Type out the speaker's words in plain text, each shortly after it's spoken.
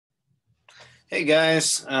Hey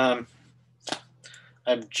guys, I've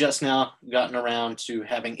just now gotten around to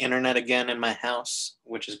having internet again in my house,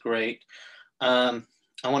 which is great. I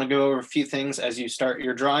want to go over a few things as you start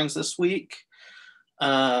your drawings this week.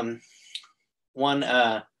 Um, one,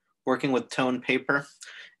 working with tone paper.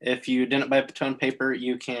 If you didn't buy tone paper,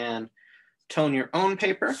 you can tone your own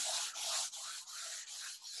paper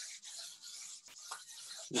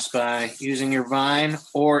just by using your vine,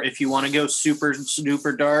 or if you want to go super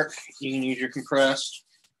duper dark, you can use your compressed.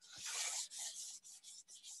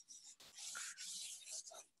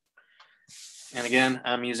 And again,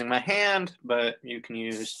 I'm using my hand, but you can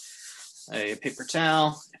use a paper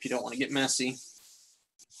towel if you don't want to get messy.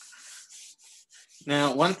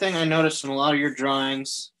 Now, one thing I noticed in a lot of your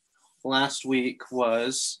drawings last week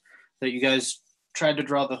was that you guys tried to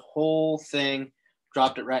draw the whole thing,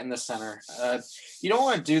 dropped it right in the center. You don't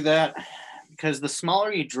want to do that because the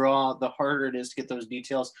smaller you draw, the harder it is to get those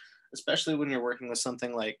details, especially when you're working with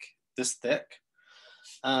something like this thick.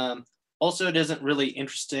 Also, it isn't really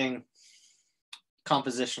interesting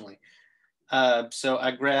compositionally. So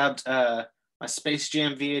I grabbed my Space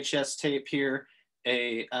Jam VHS tape here,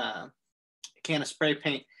 a can of spray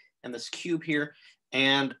paint, and this cube here,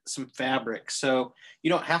 and some fabric. So you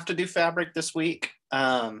don't have to do fabric this week,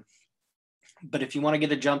 but if you want to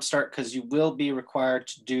get a jump start, because you will be required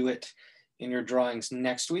to do it in your drawings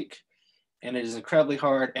next week, and it is incredibly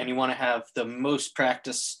hard, and you want to have the most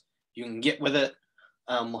practice you can get with it.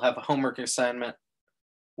 We'll have a homework assignment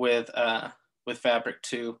with fabric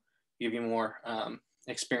to give you more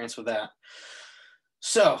experience with that.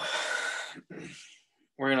 So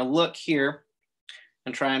we're going to look here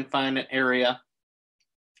and try and find an area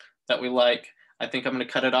that we like. I think I'm going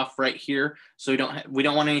to cut it off right here. So we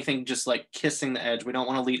don't want anything just like kissing the edge. We don't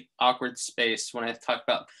want to leave awkward space. When I talk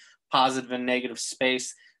about positive and negative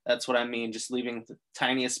space, that's what I mean. Just leaving the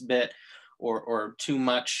tiniest bit or too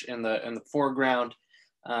much in the foreground.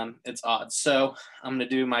 It's odd. So I'm going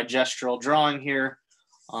to do my gestural drawing here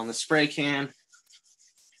on the spray can.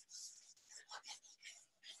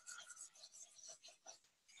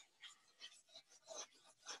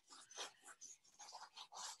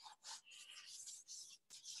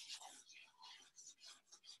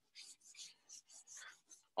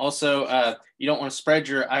 Also, you don't want to spread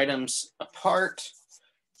your items apart.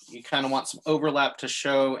 You kind of want some overlap to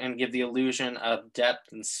show and give the illusion of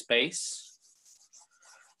depth and space.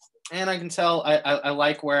 And I can tell I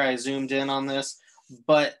like where I zoomed in on this,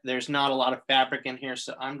 but there's not a lot of fabric in here,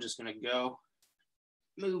 so I'm just going to go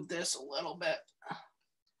move this a little bit.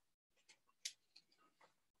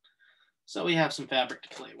 So we have some fabric to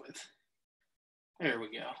play with. There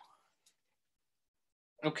we go.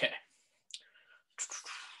 Okay.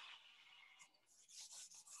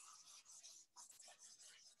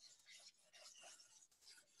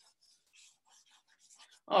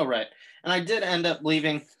 All right, and I did end up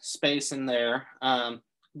leaving space in there,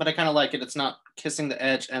 but I kind of like it. It's not kissing the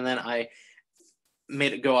edge, and then I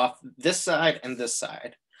made it go off this side and this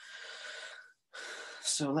side.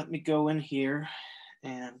 So let me go in here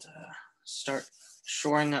and start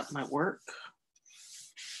shoring up my work.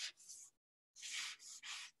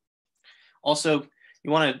 Also,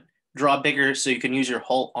 you want to draw bigger so you can use your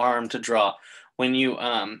whole arm to draw. When you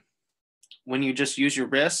just use your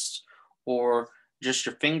wrist or just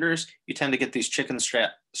your fingers, you tend to get these chicken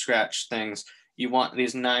scratch things. You want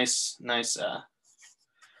these nice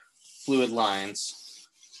fluid lines.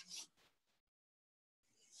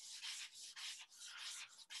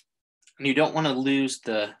 And you don't want to lose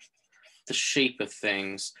the shape of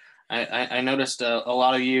things. I noticed a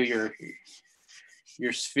lot of you,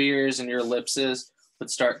 your spheres and your ellipses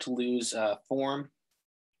would start to lose form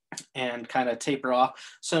and kind of taper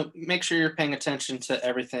off. So make sure you're paying attention to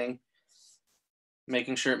everything,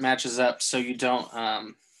 making sure it matches up so you don't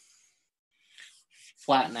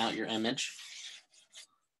flatten out your image.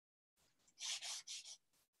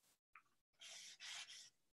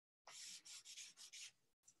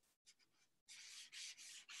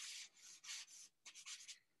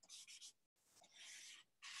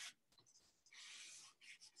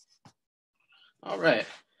 All right.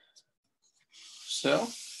 So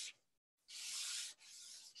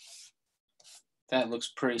that looks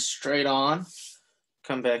pretty straight on.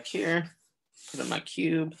 Come back here, put in my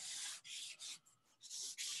cube.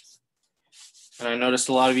 And I noticed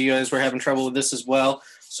a lot of you guys were having trouble with this as well.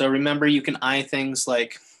 So remember, you can eye things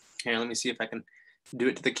like, here, let me see if I can do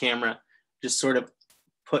it to the camera. Just sort of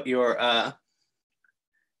put your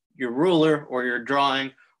ruler or your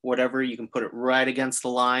drawing, whatever, you can put it right against the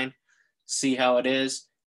line, see how it is,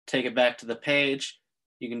 take it back to the page.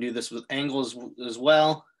 You can do this with angles as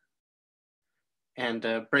well. and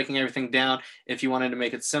breaking everything down. If you wanted to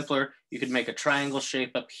make it simpler, you could make a triangle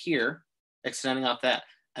shape up here, extending off that,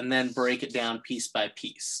 and then break it down piece by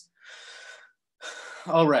piece.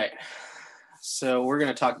 All right, so we're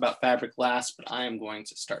going to talk about fabric last, but I am going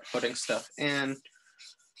to start putting stuff in.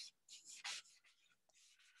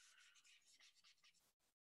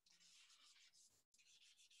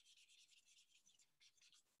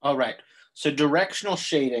 All right, so directional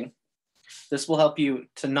shading. This will help you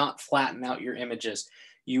to not flatten out your images.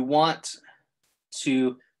 You want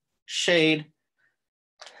to shade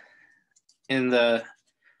in the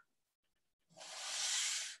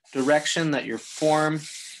direction that your form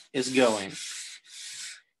is going.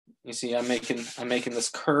 You see, I'm making this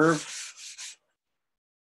curve,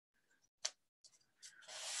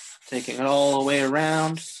 taking it all the way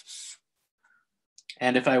around.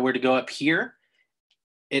 And if I were to go up here,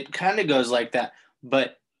 it kind of goes like that,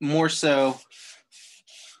 but more so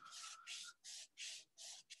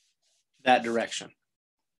that direction.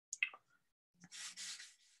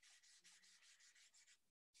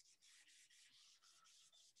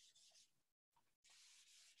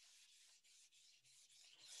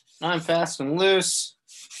 Now I'm fast and loose.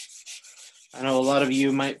 I know a lot of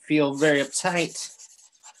you might feel very uptight,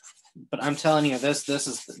 but I'm telling you, this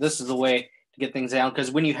is the way to get things down.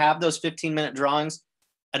 Because when you have those 15-minute drawings,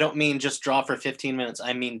 I don't mean just draw for 15 minutes.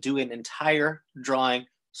 I mean do an entire drawing,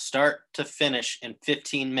 start to finish, in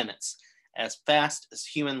 15 minutes, as fast as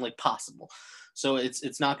humanly possible. So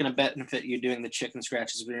it's not going to benefit you doing the chicken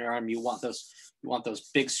scratches with your arm. You want those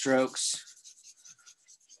big strokes.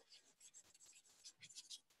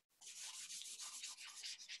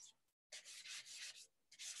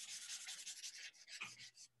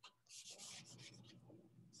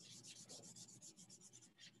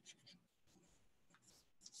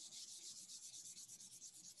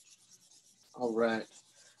 All right.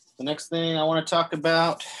 The next thing I want to talk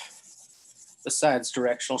about, besides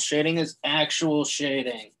directional shading, is actual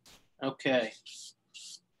shading. Okay.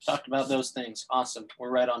 Talked about those things. Awesome.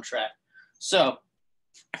 We're right on track. So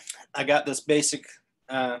I got this basic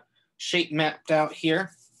shape mapped out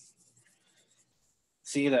here.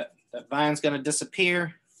 See that vine's going to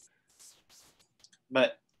disappear,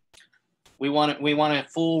 but we want a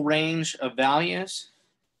full range of values.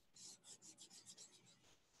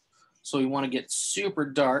 So we want to get super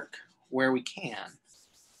dark where we can.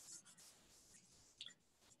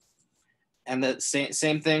 And the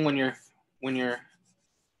same thing when you're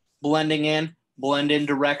blending in, blend in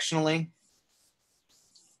directionally.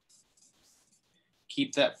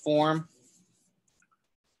 Keep that form.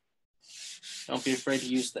 Don't be afraid to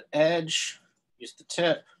use the edge, use the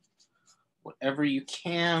tip, whatever you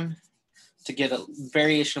can to get a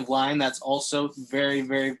variation of line. That's also very,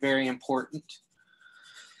 very, very important.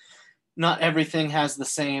 Not everything has the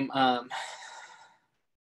same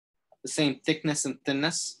thickness and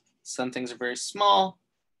thinness. Some things are very small.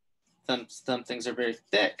 Some things are very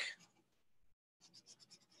thick.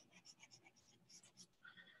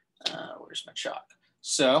 Where's my chalk?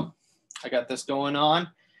 So I got this going on.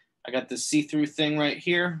 I got this see-through thing right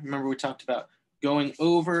here. Remember we talked about going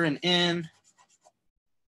over and in,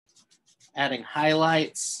 adding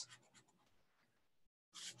highlights.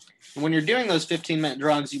 And when you're doing those 15-minute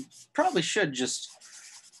drawings, you probably should just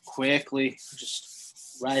quickly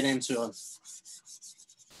just right into them.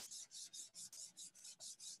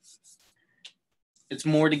 It's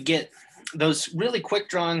more to get, those really quick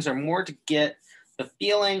drawings are more to get the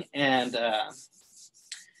feeling and,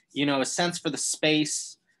 you know, a sense for the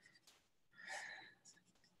space.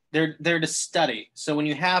 They're to study. So when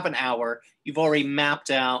you have an hour, you've already mapped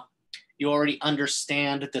out, you already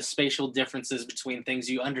understand the spatial differences between things.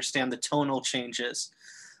 You understand the tonal changes.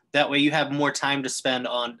 That way you have more time to spend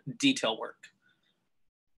on detail work.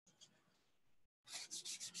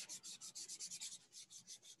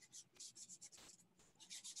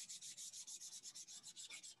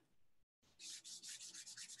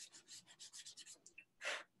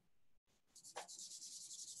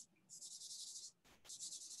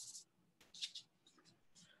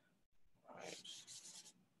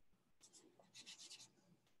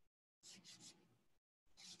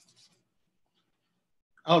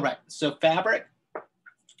 All right, so fabric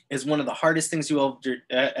is one of the hardest things you will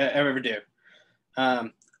ever do.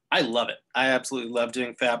 I love it. I absolutely love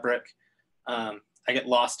doing fabric. I get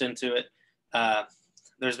lost into it.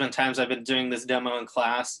 There's been times I've been doing this demo in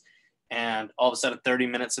class and all of a sudden 30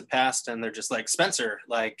 minutes have passed and they're just like, Spencer,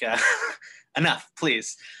 like enough,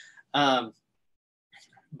 please.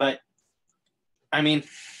 But I mean,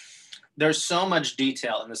 there's so much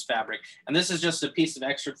detail in this fabric. And this is just a piece of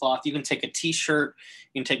extra cloth. You can take a t-shirt,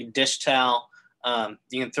 you can take a dish towel,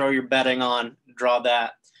 You can throw your bedding on, draw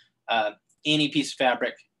that. Any piece of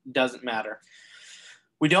fabric, doesn't matter.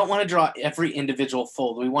 We don't want to draw every individual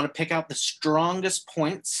fold. We want to pick out the strongest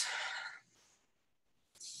points,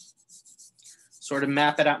 sort of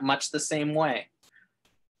map it out much the same way.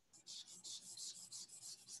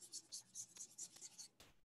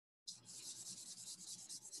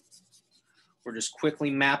 We're just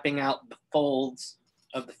quickly mapping out the folds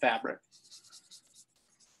of the fabric.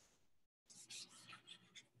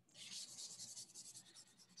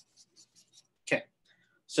 Okay,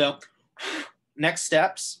 so next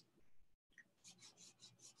steps,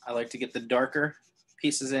 I like to get the darker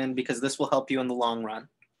pieces in because this will help you in the long run.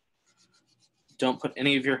 Don't put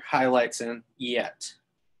any of your highlights in yet.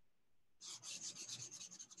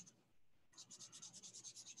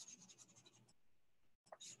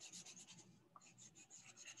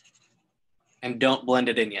 And don't blend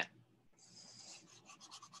it in yet.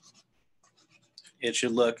 It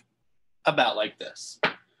should look about like this.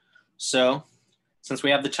 So since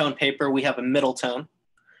we have the tone paper, we have a middle tone.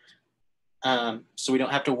 So we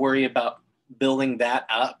don't have to worry about building that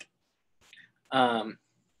up.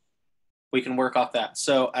 We can work off that.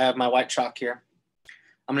 So I have my white chalk here.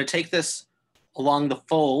 I'm going to take this along the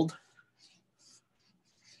fold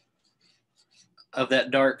of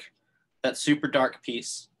that dark, that super dark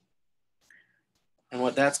piece. And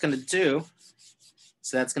what that's going to do,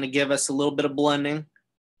 so that's going to give us a little bit of blending.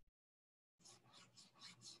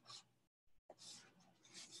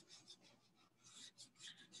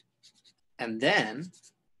 And then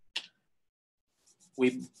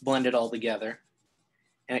we blend it all together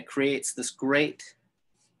and it creates this great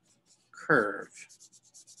curve.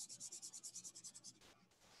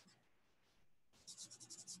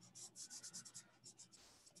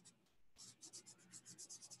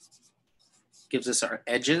 Gives us our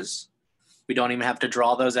edges. We don't even have to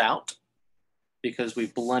draw those out because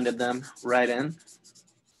we've blended them right in.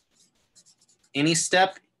 Any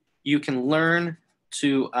step you can learn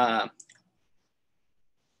to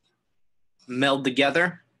meld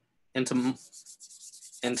together into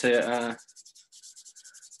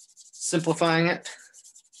simplifying it,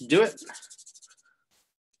 do it.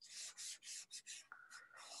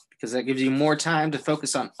 Because that gives you more time to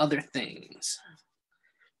focus on other things.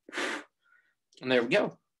 And there we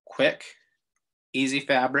go. Quick, easy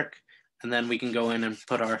fabric. And then we can go in and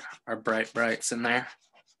put our bright brights in there.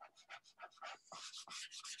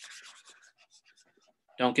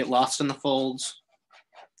 Don't get lost in the folds.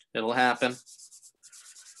 It'll happen.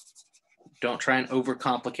 Don't try and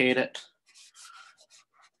overcomplicate it.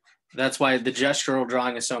 That's why the gestural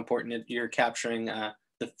drawing is so important. You're capturing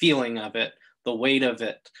the feeling of it, the weight of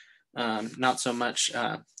it, not so much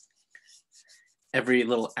every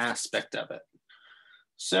little aspect of it.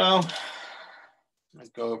 So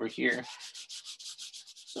let's go over here.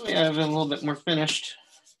 So we have a little bit more finished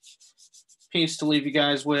piece to leave you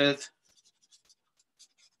guys with.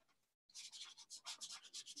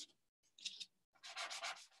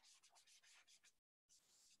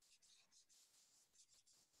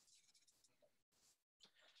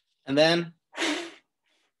 And then,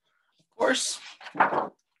 of course,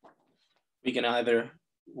 we can either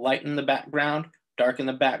lighten the background, darken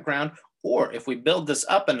the background, or if we build this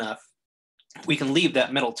up enough, we can leave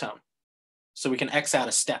that middle tone. So we can X out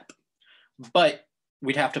a step, but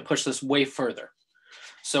we'd have to push this way further.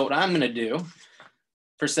 So what I'm gonna do,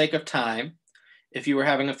 for sake of time, if you were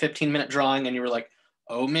having a 15-minute drawing and you were like,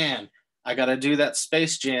 oh man, I gotta do that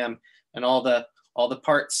Space Jam and all the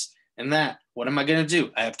parts and that, what am I gonna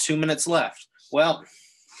do? I have 2 minutes left. Well,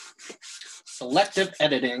 selective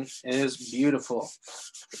editing is beautiful.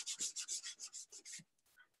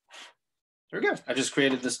 There we go. I just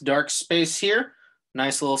created this dark space here.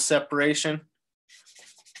 Nice little separation.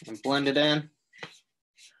 And blend it in.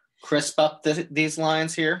 Crisp up these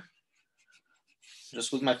lines here.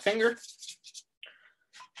 Just with my finger.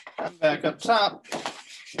 Back up top.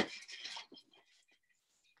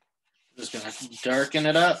 Just gonna darken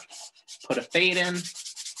it up. Put a fade in.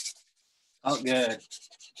 Oh, good.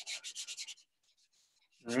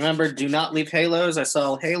 Remember, do not leave halos. I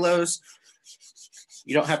saw halos.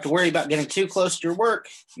 You don't have to worry about getting too close to your work.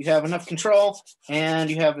 You have enough control and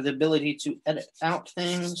you have the ability to edit out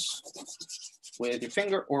things with your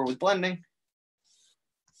finger or with blending.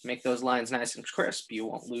 Make those lines nice and crisp. You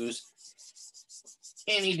won't lose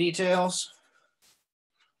any details.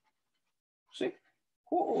 See?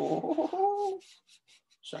 Whoa.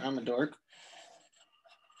 Sorry, I'm a dork.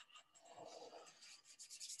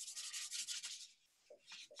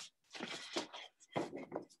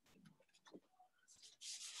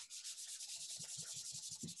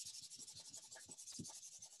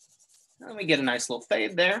 Let me get a nice little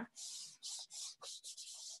fade there.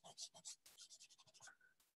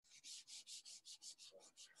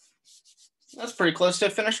 That's pretty close to a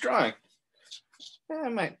finished drawing. I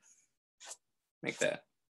might make that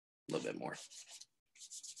a little bit more.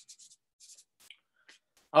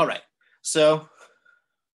 All right, so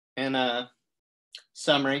in a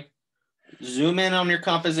summary, zoom in on your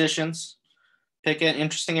compositions, pick at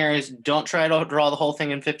interesting areas. Don't try to draw the whole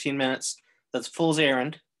thing in 15 minutes. That's fool's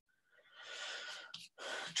errand.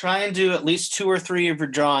 Try and do at least 2 or 3 of your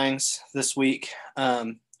drawings this week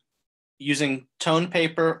using toned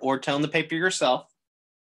paper or tone the paper yourself.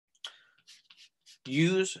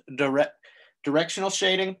 Use directional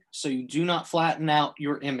shading so you do not flatten out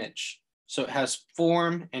your image. So it has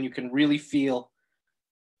form and you can really feel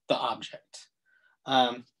the object.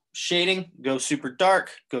 Shading, go super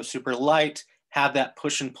dark, go super light, have that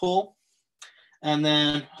push and pull. And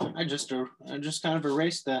then I just kind of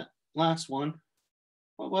erased that last one.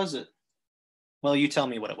 What was it? Well, you tell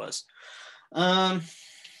me what it was.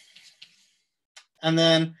 And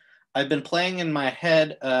then I've been playing in my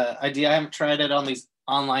head idea. I haven't tried it on these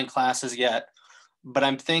online classes yet, but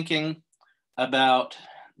I'm thinking about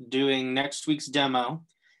doing next week's demo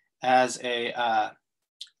as a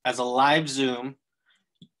live Zoom.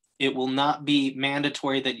 It will not be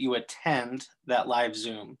mandatory that you attend that live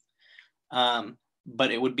Zoom,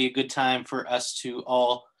 but it would be a good time for us to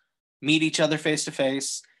all meet each other face to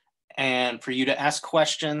face and for you to ask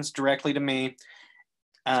questions directly to me.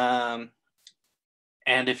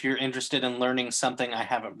 And if you're interested in learning something I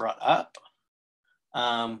haven't brought up,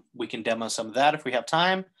 we can demo some of that if we have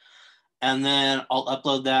time. And then I'll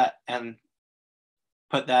upload that and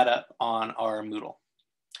put that up on our Moodle.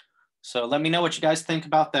 So let me know what you guys think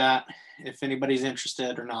about that, if anybody's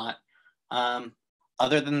interested or not.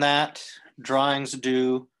 Other than that, drawings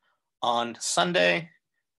due on Sunday,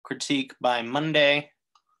 critique by Monday,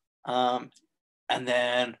 and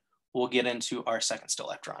then we'll get into our second still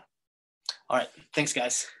life drawing. All right, thanks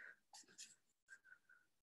guys.